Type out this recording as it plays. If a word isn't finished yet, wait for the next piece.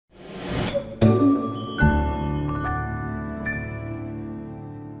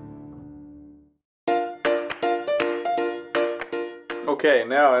Okay,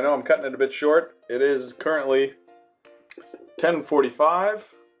 now I know I'm cutting it a bit short. It is currently 10:45,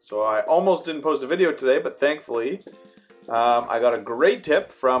 so I almost didn't post a video today, but thankfully I got a great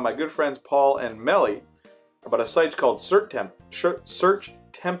tip from my good friends Paul and Melly about a site called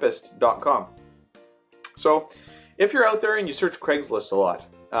searchtempest.com. So if you're out there and you search Craigslist a lot,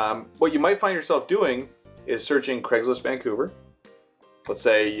 what you might find yourself doing is searching Craigslist Vancouver. Let's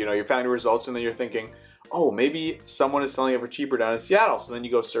say, you found your results and then you're thinking, oh, maybe someone is selling it for cheaper down in Seattle. So then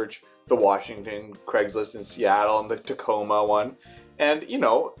you go search the Washington Craigslist in Seattle and the Tacoma one. And,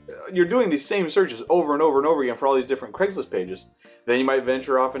 you're doing these same searches over and over and over again for all these different Craigslist pages. Then you might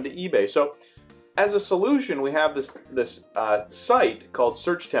venture off into eBay. So as a solution, we have this site called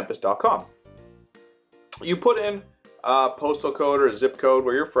searchtempest.com. You put in a postal code or a zip code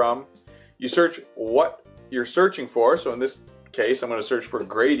where you're from. You search what you're searching for. So in this case, I'm going to search for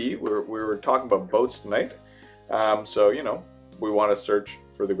Grady. We were talking about boats tonight. So, we want to search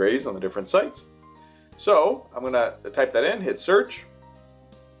for the Gradys on the different sites. So I'm going to type that in, hit search.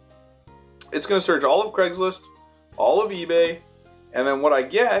 It's going to search all of Craigslist, all of eBay, and then what I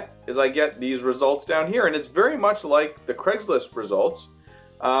get is I get these results down here, and it's very much like the Craigslist results.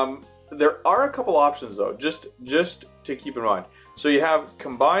 There are a couple options though, just to keep in mind. So you have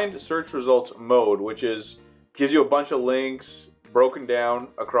combined search results mode, which gives you a bunch of links broken down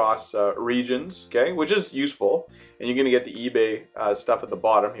across regions, okay, which is useful, and you're going to get the eBay stuff at the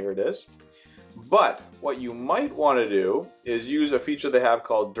bottom. Here it is. But what you might want to do is use a feature they have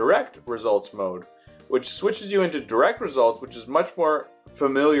called direct results mode, which switches you into direct results, which is much more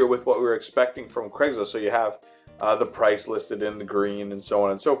familiar with what we were expecting from Craigslist. So you have the price listed in the green and so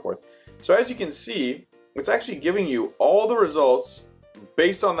on and so forth. So as you can see, it's actually giving you all the results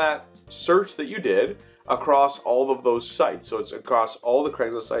based on that search that you did across all of those sites. So it's across all the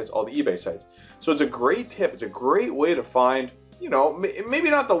Craigslist sites, all the eBay sites. So it's a great tip. It's a great way to find, maybe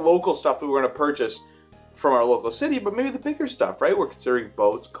not the local stuff that we're going to purchase from our local city, but maybe the bigger stuff, right? We're considering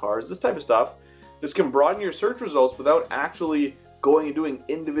boats, cars, this type of stuff. This can broaden your search results without actually going and doing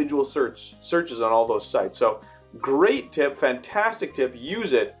individual searches on all those sites. So great tip, fantastic tip.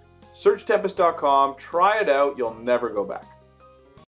 Use it. Searchtempest.com. Try it out. You'll never go back.